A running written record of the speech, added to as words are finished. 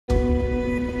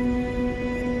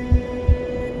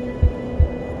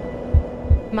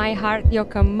My heart,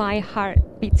 Jochem, my heart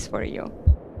beats for you.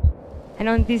 And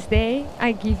on this day,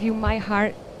 I give you my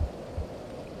heart.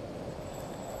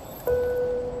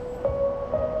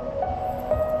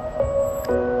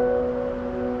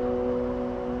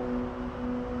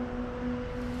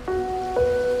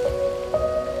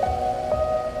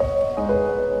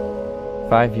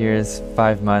 "5 years,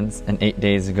 5 months, and 8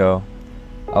 days ago,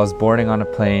 I was boarding on a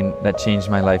plane that changed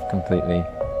my life completely.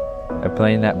 A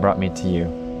plane that brought me to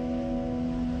you.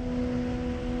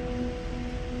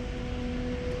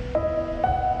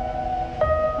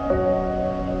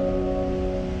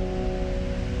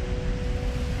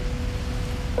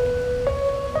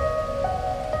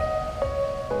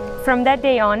 From that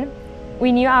day on,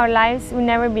 we knew our lives would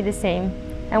never be the same.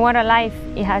 And what a life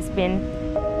it has been.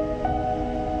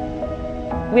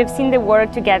 We have seen the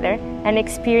world together and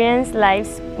experienced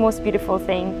life's most beautiful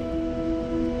thing.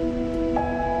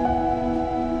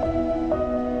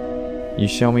 You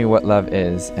show me what love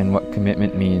is and what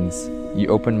commitment means. You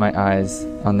open my eyes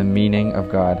on the meaning of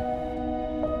God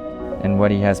and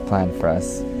what He has planned for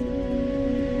us.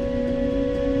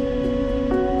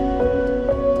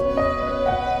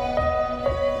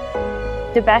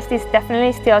 The best is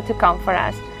definitely still to come for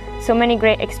us. So many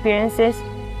great experiences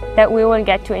that we will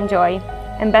get to enjoy.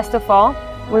 And best of all,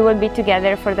 we will be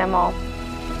together for them all.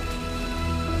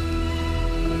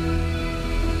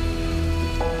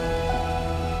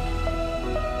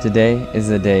 Today is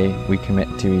the day we commit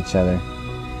to each other,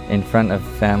 in front of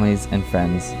families and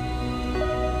friends.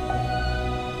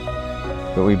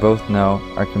 But we both know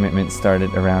our commitment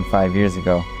started around 5 years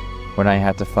ago, when I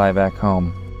had to fly back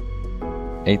home,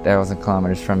 8,000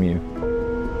 kilometers from you.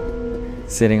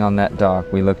 Sitting on that dock,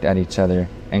 we looked at each other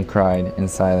and cried in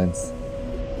silence,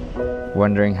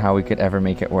 wondering how we could ever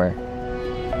make it work.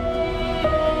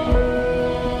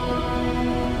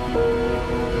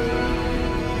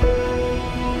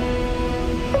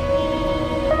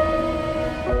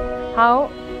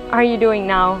 How are you doing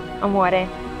now, amore?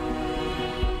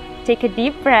 Take a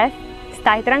deep breath,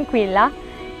 stai tranquilla.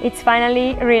 It's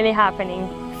finally really happening.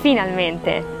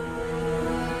 Finalmente.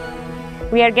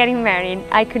 We are getting married.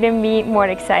 I couldn't be more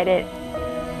excited.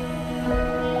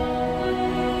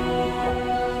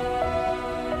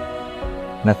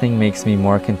 Nothing makes me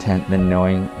more content than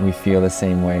knowing we feel the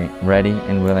same way, ready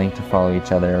and willing to follow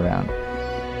each other around.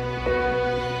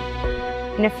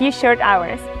 In a few short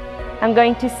hours, I'm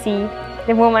going to see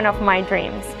the woman of my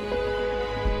dreams.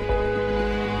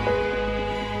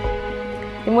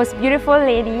 The most beautiful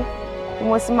lady, the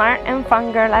most smart and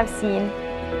fun girl I've seen.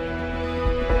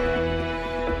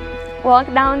 Walk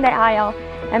down the aisle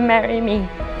and marry me.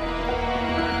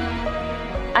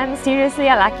 I'm seriously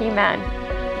a lucky man.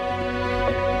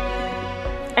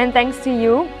 And thanks to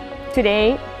you,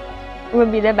 today will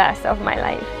be the best of my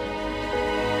life.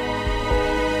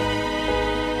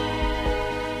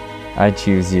 I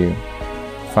choose you,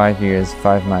 5 years,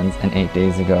 5 months, and 8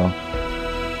 days ago,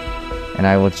 and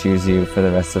I will choose you for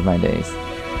the rest of my days.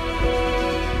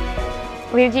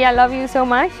 Virgi, I love you so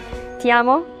much. Ti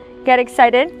amo. Get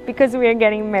excited because we are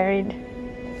getting married.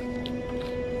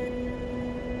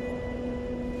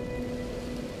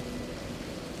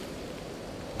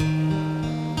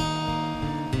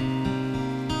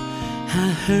 I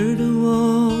heard it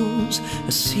was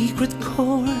a secret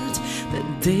chord that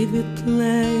David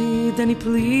played and he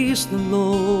pleased the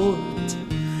Lord.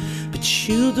 But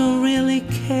you don't really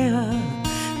care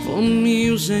for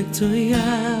music, do ya?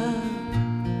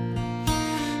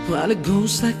 Well, it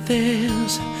goes like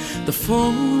this: the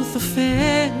fourth, the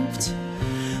fifth,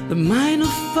 the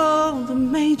minor fall, the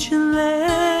major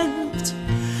left,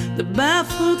 the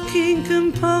baffled king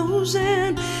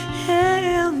composing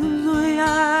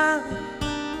hallelujah,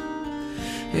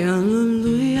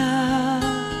 hallelujah,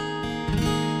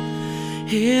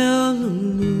 hallelujah.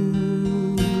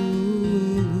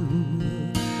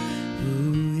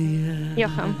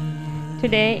 Jochem,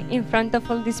 today in front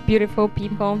of all these beautiful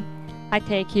people, I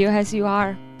take you as you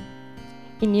are.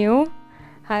 In you,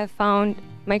 I have found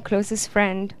my closest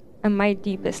friend and my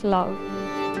deepest love.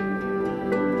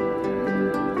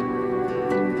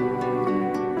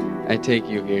 I take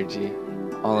you, Virgi,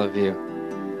 all of you,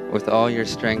 with all your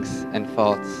strengths and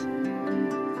faults.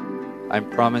 I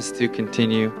promise to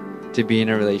continue to be in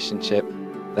a relationship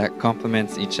that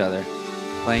complements each other,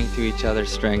 playing to each other's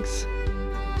strengths,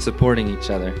 supporting each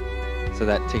other, so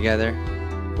that together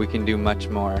we can do much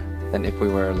more than if we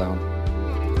were alone.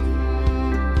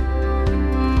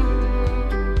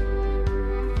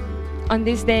 On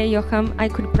this day, Jochem, I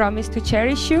could promise to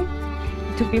cherish you,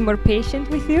 to be more patient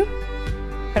with you,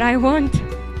 but I won't.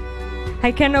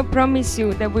 I cannot promise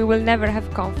you that we will never have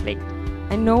conflict.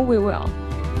 I know we will.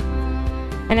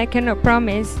 And I cannot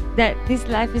promise that this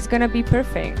life is gonna be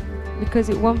perfect, because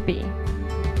it won't be.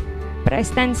 But I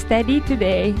stand steady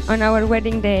today on our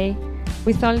wedding day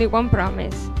with only one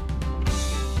promise.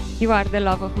 You are the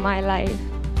love of my life.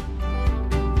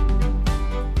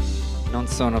 Non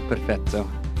sono perfetto,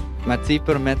 ma ti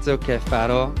prometto che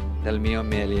farò del mio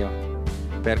meglio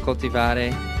per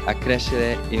coltivare e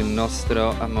crescere il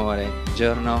nostro amore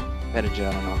giorno per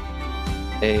giorno.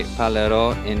 E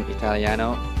parlerò in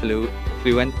italiano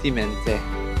fluentemente.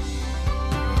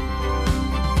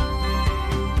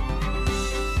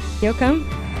 Jochem,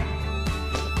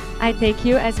 I take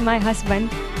you as my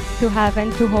husband to have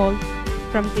and to hold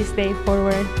from this day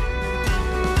forward.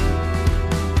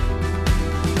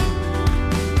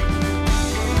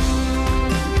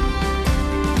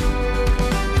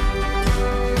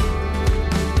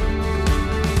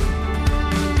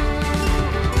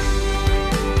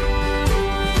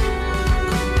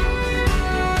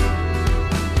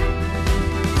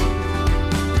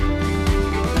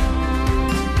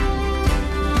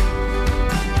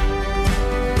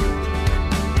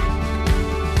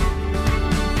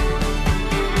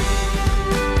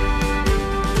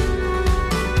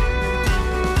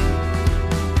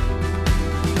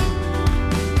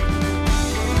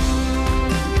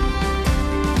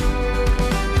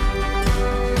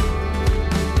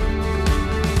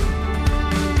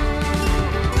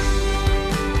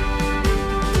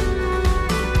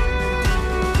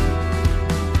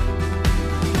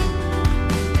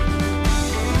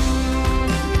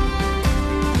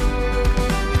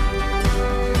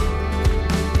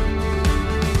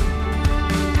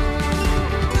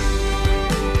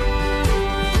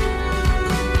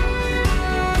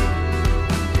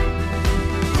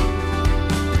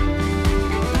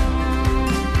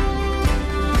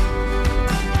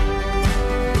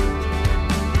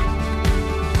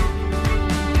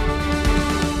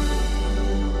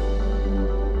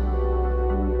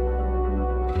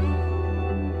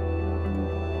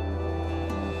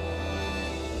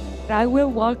 I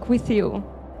will walk with you,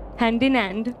 hand in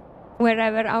hand,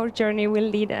 wherever our journey will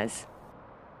lead us.